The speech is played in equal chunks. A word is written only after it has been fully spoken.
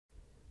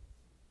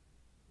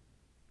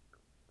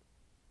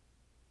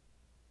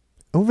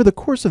Over the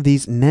course of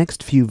these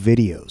next few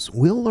videos,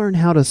 we'll learn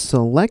how to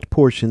select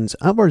portions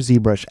of our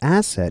ZBrush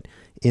asset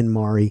in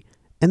Mari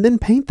and then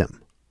paint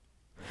them.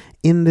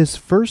 In this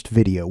first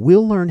video,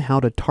 we'll learn how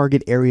to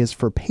target areas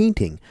for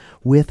painting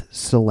with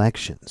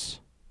selections.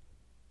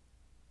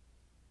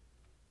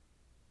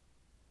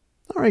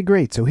 Alright,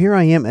 great. So here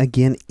I am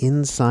again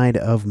inside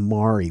of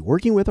Mari,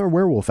 working with our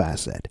werewolf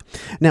asset.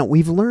 Now,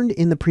 we've learned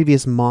in the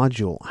previous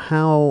module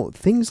how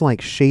things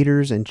like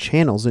shaders and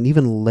channels and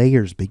even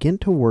layers begin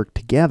to work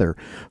together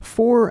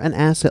for an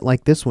asset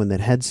like this one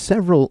that had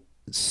several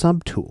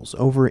subtools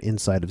over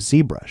inside of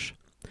ZBrush.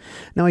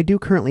 Now, I do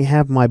currently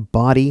have my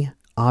body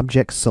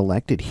object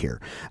selected here,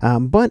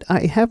 but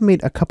I have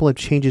made a couple of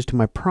changes to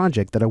my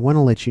project that I want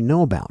to let you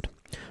know about.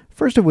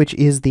 First of which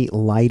is the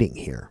lighting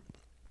here.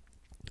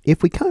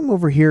 If we come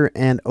over here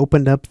and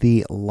opened up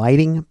the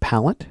lighting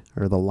palette,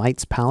 or the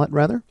lights palette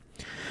rather,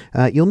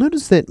 you'll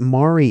notice that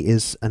Mari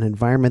is an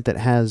environment that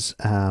has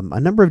a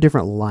number of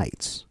different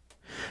lights.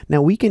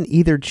 Now we can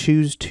either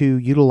choose to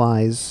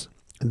utilize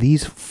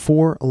these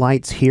 4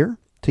 lights here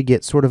to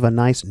get sort of a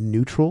nice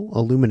neutral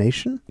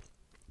illumination,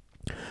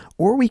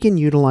 or we can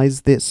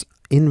utilize this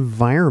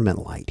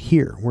environment light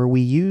here, where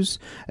we use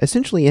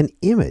essentially an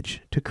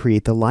image to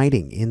create the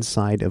lighting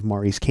inside of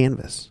Mari's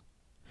canvas.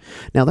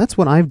 Now that's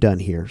what I've done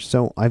here,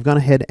 so I've gone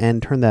ahead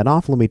and turned that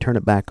off. Let me turn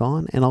it back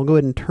on, and I'll go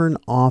ahead and turn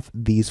off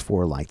these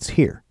 4 lights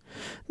here.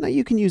 Now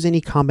you can use any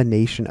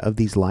combination of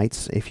these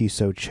lights if you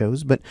so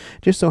chose, but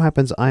just so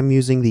happens I'm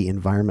using the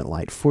environment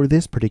light for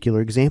this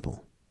particular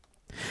example.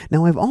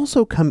 Now I've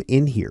also come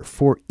in here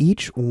for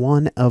each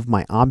one of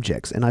my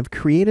objects, and I've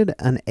created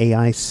an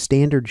AI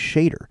standard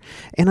shader,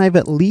 and I've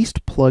at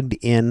least plugged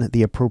in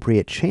the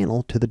appropriate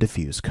channel to the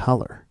diffuse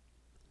color.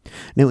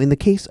 Now, in the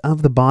case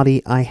of the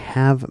body, I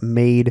have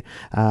made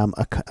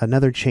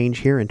another change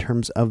here in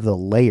terms of the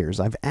layers.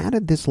 I've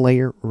added this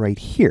layer right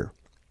here,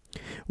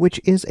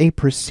 which is a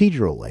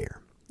procedural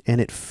layer,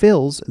 and it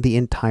fills the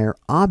entire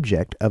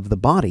object of the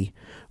body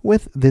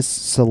with this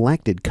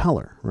selected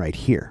color right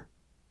here.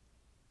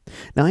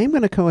 Now, I am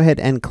going to go ahead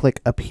and click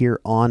up here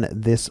on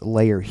this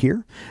layer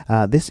here.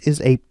 This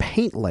is a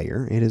paint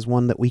layer. It is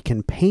one that we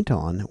can paint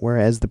on,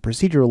 whereas the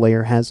procedural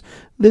layer has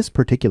this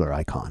particular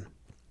icon.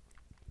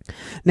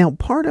 Now,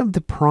 part of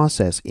the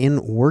process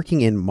in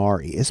working in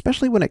Mari,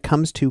 especially when it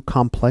comes to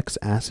complex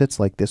assets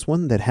like this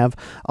one that have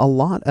a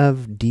lot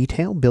of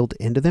detail built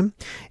into them,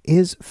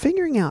 is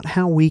figuring out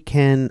how we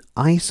can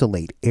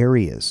isolate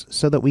areas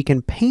so that we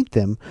can paint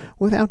them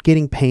without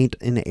getting paint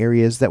in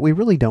areas that we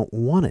really don't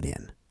want it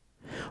in.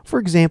 For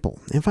example,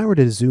 if I were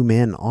to zoom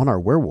in on our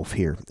werewolf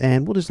here,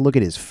 and we'll just look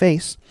at his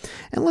face,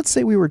 and let's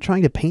say we were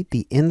trying to paint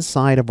the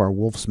inside of our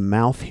wolf's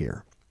mouth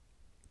here.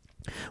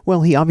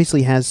 Well, he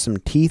obviously has some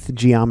teeth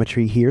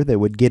geometry here that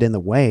would get in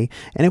the way,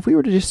 and if we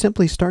were to just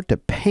simply start to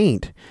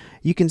paint,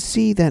 you can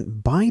see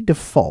that by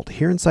default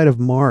here inside of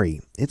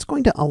Mari, it's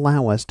going to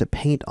allow us to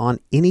paint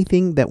on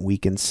anything that we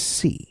can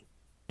see,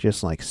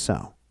 just like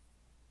so.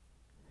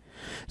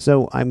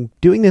 So I'm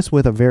doing this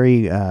with a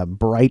very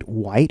bright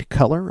white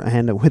color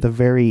and with a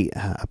very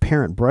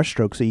apparent brush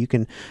stroke, so you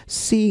can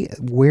see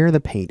where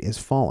the paint is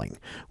falling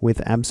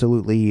with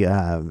absolute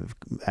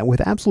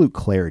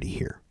clarity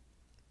here.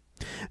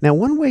 Now,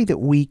 one way that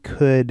we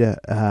could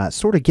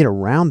sort of get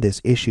around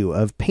this issue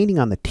of painting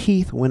on the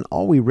teeth when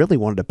all we really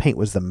wanted to paint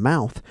was the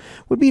mouth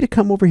would be to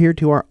come over here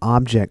to our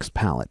objects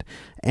palette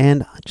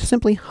and just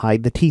simply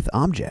hide the teeth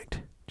object,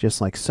 just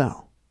like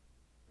so.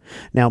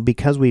 Now,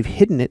 because we've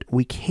hidden it,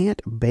 we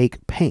can't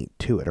bake paint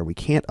to it, or we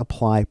can't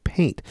apply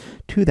paint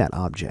to that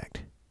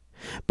object.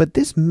 But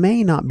this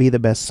may not be the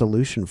best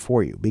solution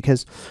for you,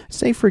 because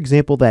say, for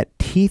example, that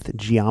teeth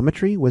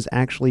geometry was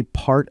actually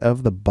part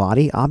of the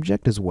body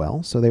object as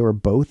well, so they were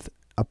both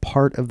a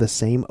part of the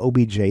same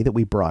OBJ that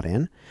we brought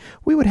in.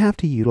 We would have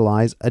to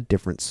utilize a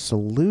different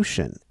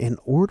solution in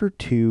order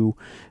to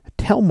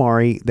tell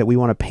Mari that we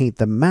want to paint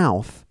the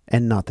mouth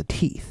and not the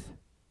teeth.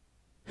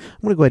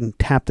 I'm going to go ahead and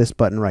tap this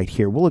button right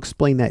here. We'll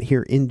explain that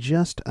here in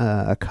just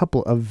a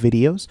couple of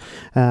videos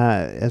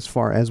as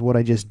far as what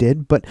I just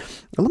did. But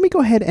let me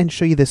go ahead and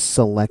show you this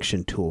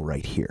selection tool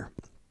right here.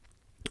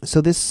 So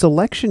this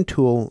selection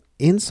tool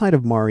inside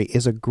of Mari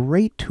is a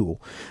great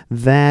tool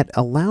that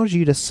allows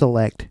you to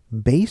select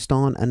based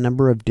on a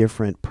number of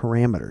different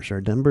parameters or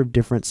a number of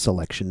different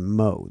selection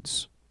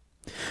modes.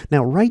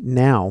 Now, right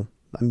now,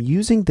 I'm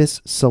using this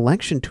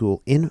selection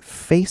tool in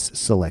face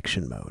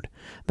selection mode.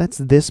 That's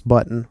this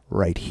button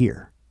right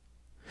here.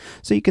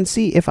 So you can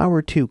see if I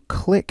were to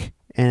click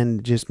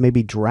and just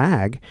maybe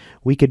drag,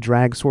 we could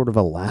drag sort of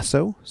a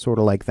lasso, sort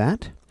of like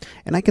that.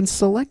 And I can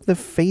select the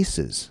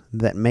faces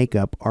that make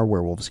up our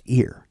werewolf's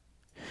ear.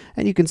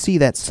 And you can see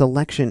that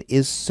selection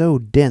is so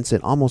dense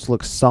it almost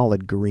looks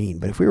solid green.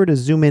 But if we were to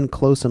zoom in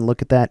close and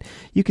look at that,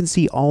 you can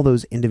see all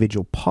those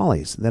individual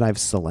polys that I've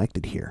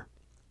selected here.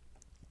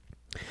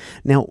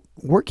 Now,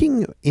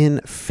 working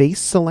in face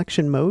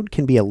selection mode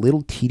can be a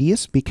little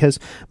tedious because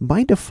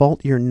by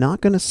default, you're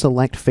not going to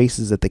select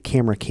faces that the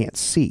camera can't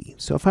see.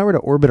 So if I were to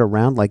orbit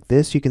around like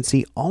this, you can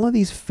see all of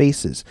these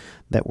faces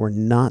that were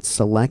not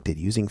selected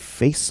using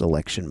face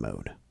selection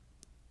mode.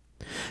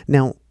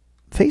 Now,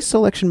 face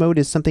selection mode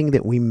is something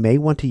that we may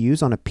want to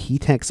use on a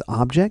PTEX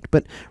object,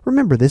 but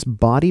remember this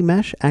body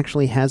mesh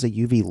actually has a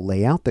UV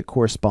layout that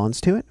corresponds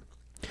to it.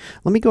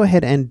 Let me go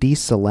ahead and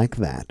deselect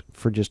that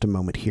for just a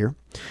moment here.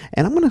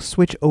 And I'm going to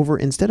switch over,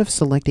 instead of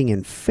selecting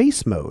in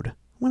face mode,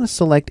 I'm going to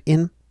select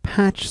in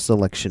patch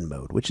selection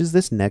mode, which is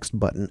this next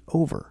button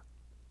over.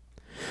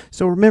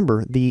 So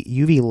remember, the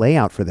UV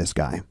layout for this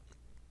guy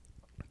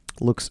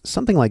looks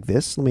something like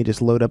this. Let me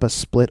just load up a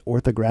split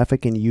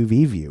orthographic and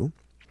UV view.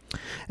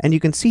 And you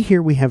can see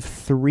here we have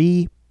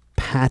 3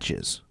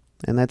 patches,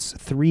 and that's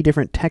 3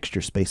 different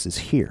texture spaces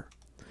here.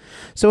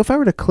 So if I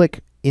were to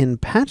click in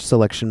patch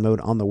selection mode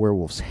on the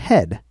werewolf's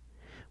head,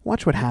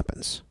 watch what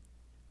happens.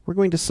 We're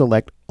going to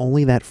select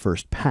only that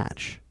first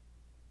patch.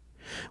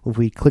 If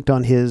we clicked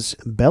on his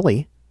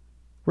belly,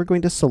 we're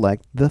going to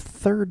select the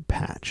 3rd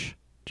patch,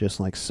 just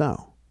like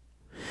so.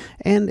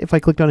 And if I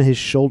clicked on his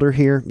shoulder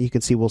here, you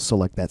can see we'll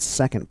select that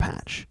 2nd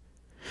patch.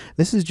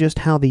 This is just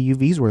how the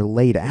UVs were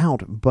laid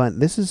out, but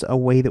this is a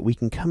way that we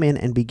can come in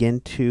and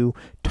begin to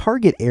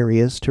target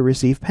areas to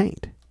receive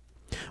paint.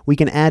 We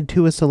can add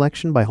to a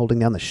selection by holding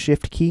down the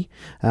Shift key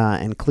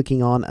and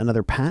clicking on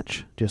another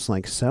patch, just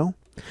like so.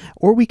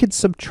 Or we could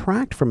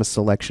subtract from a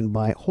selection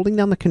by holding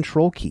down the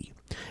Control key.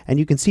 And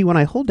you can see when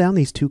I hold down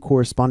these 2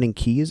 corresponding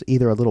keys,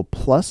 either a little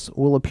plus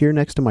will appear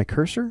next to my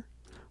cursor,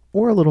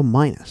 or a little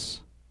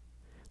minus.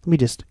 Let me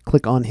just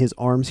click on his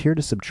arms here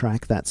to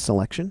subtract that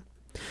selection.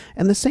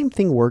 And the same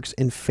thing works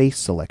in face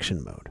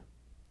selection mode.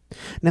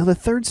 Now the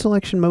 3rd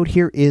selection mode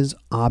here is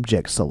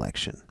object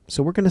selection.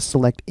 So we're going to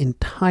select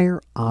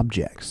entire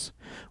objects.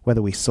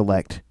 Whether we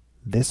select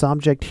this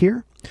object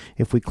here,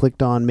 if we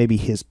clicked on maybe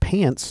his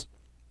pants,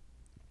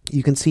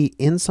 you can see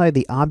inside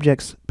the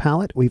objects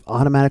palette, we've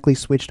automatically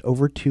switched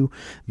over to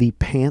the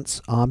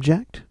pants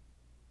object,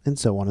 and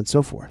so on and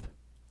so forth.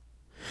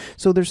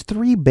 So there's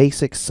 3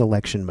 basic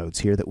selection modes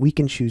here that we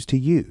can choose to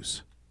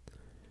use.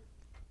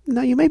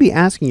 Now you may be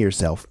asking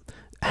yourself,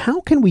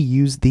 how can we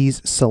use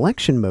these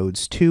selection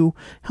modes to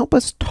help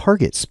us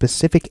target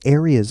specific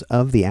areas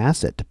of the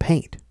asset to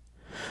paint?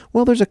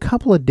 Well, there's a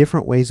couple of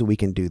different ways that we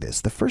can do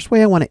this. The first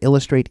way I want to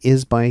illustrate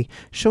is by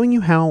showing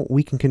you how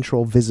we can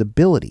control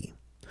visibility.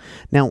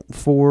 Now,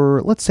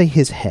 for, let's say,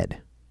 his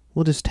head.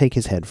 We'll just take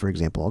his head, for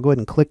example. I'll go ahead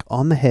and click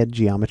on the head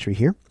geometry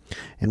here,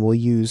 and we'll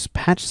use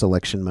patch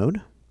selection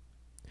mode.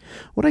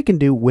 What I can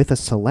do with a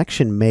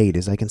selection made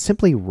is I can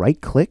simply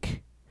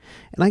right-click,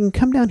 and I can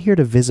come down here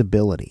to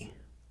visibility.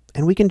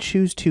 And we can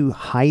choose to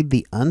hide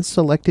the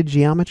unselected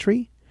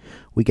geometry.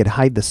 We could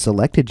hide the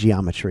selected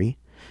geometry.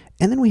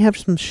 And then we have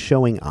some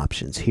showing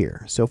options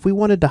here. So if we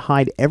wanted to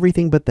hide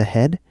everything but the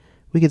head,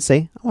 we could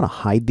say, I want to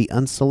hide the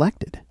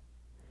unselected.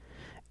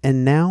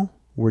 And now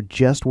we're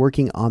just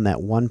working on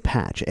that one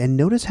patch. And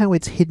notice how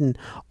it's hidden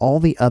all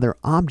the other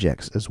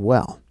objects as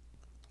well.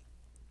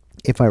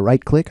 If I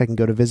right click, I can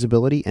go to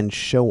visibility and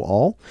show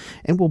all,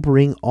 and we'll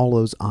bring all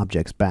those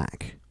objects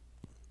back.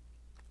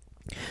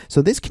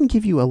 So this can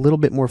give you a little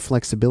bit more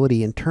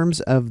flexibility in terms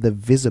of the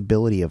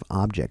visibility of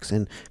objects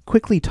and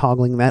quickly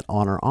toggling that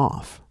on or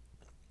off.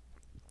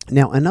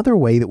 Now another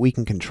way that we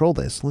can control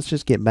this, let's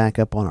just get back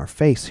up on our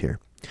face here,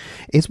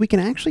 is we can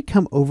actually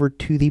come over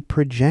to the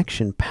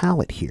projection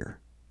palette here.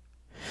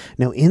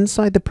 Now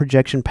inside the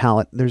projection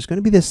palette, there's going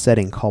to be this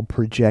setting called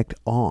project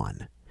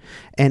on.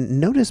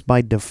 And notice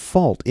by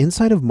default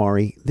inside of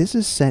Mari, this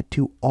is set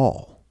to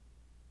all.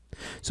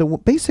 So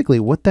basically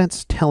what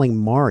that's telling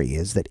Mari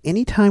is that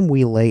anytime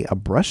we lay a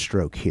brush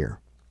stroke here,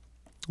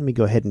 let me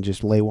go ahead and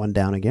just lay one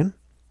down again.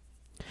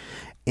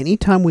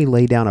 Anytime we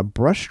lay down a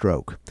brush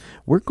stroke,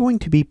 we're going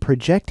to be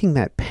projecting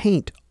that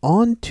paint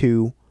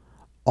onto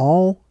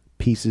all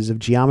pieces of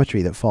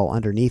geometry that fall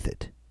underneath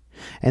it.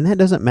 And that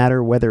doesn't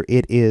matter whether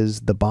it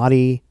is the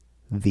body,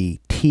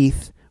 the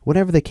teeth,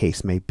 whatever the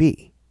case may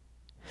be.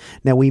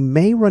 Now we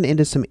may run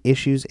into some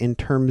issues in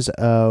terms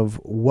of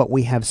what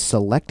we have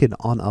selected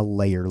on a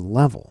layer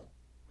level.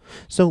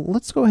 So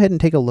let's go ahead and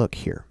take a look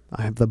here.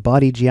 I have the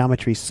body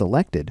geometry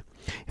selected.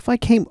 If I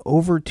came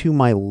over to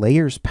my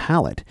layers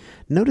palette,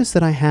 notice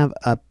that I have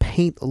a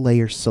paint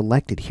layer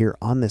selected here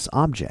on this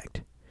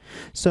object.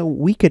 So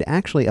we could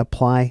actually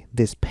apply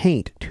this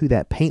paint to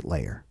that paint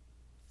layer.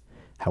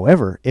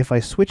 However, if I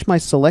switch my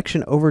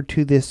selection over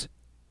to this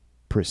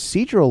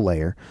procedural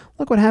layer,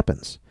 look what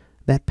happens.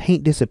 That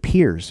paint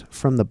disappears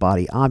from the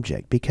body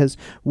object because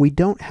we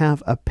don't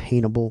have a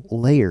paintable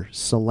layer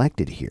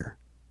selected here.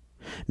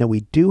 Now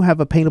we do have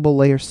a paintable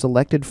layer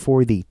selected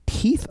for the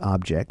teeth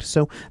object,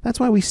 so that's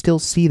why we still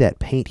see that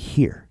paint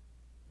here.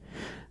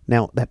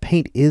 Now that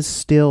paint is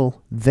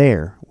still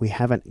there. We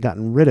haven't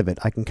gotten rid of it.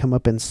 I can come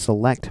up and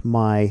select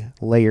my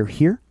layer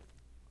here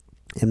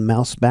and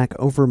mouse back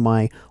over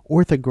my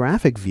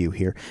orthographic view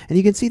here, and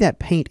you can see that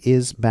paint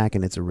is back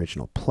in its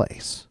original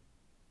place.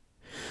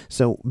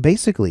 So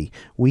basically,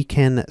 we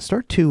can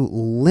start to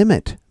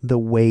limit the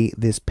way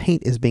this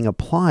paint is being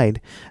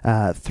applied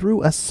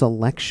through a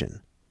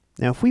selection.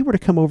 Now, if we were to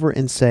come over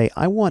and say,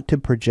 I want to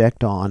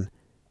project on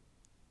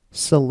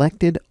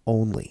selected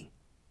only,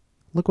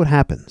 look what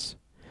happens.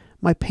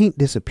 My paint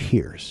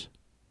disappears.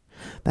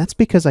 That's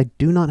because I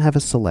do not have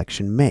a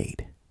selection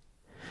made.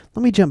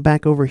 Let me jump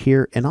back over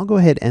here and I'll go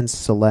ahead and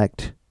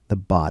select the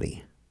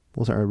body,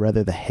 or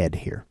rather the head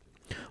here.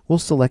 We'll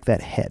select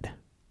that head.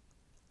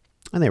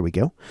 And there we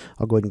go.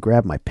 I'll go ahead and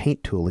grab my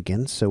paint tool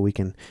again so we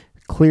can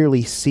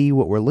clearly see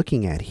what we're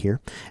looking at here.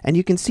 And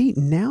you can see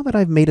now that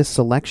I've made a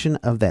selection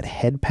of that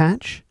head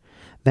patch,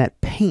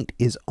 that paint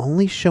is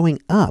only showing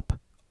up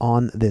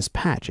on this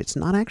patch. It's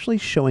not actually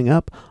showing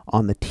up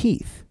on the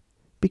teeth,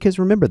 because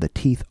remember, the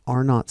teeth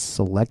are not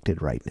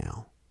selected right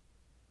now.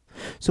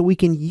 So we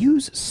can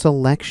use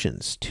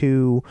selections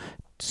to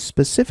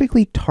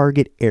specifically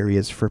target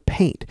areas for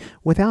paint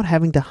without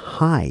having to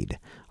hide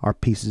our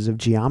pieces of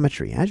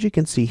geometry, as you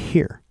can see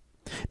here.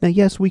 Now,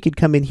 yes, we could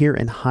come in here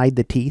and hide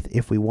the teeth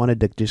if we wanted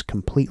to just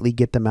completely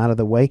get them out of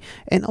the way,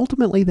 and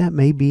ultimately that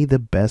may be the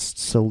best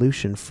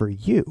solution for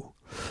you.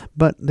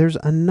 But there's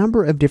a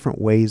number of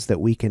different ways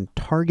that we can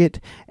target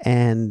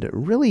and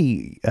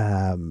really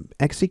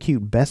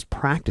execute best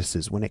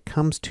practices when it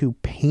comes to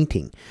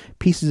painting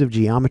pieces of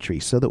geometry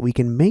so that we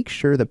can make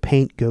sure the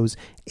paint goes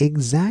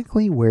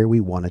exactly where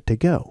we want it to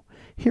go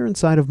here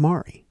inside of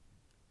Mari.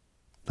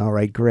 All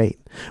right,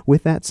 great.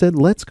 With that said,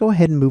 let's go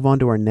ahead and move on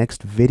to our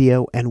next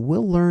video, and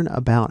we'll learn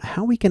about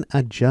how we can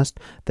adjust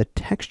the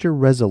texture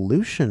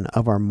resolution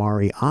of our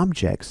Mari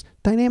objects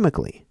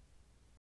dynamically.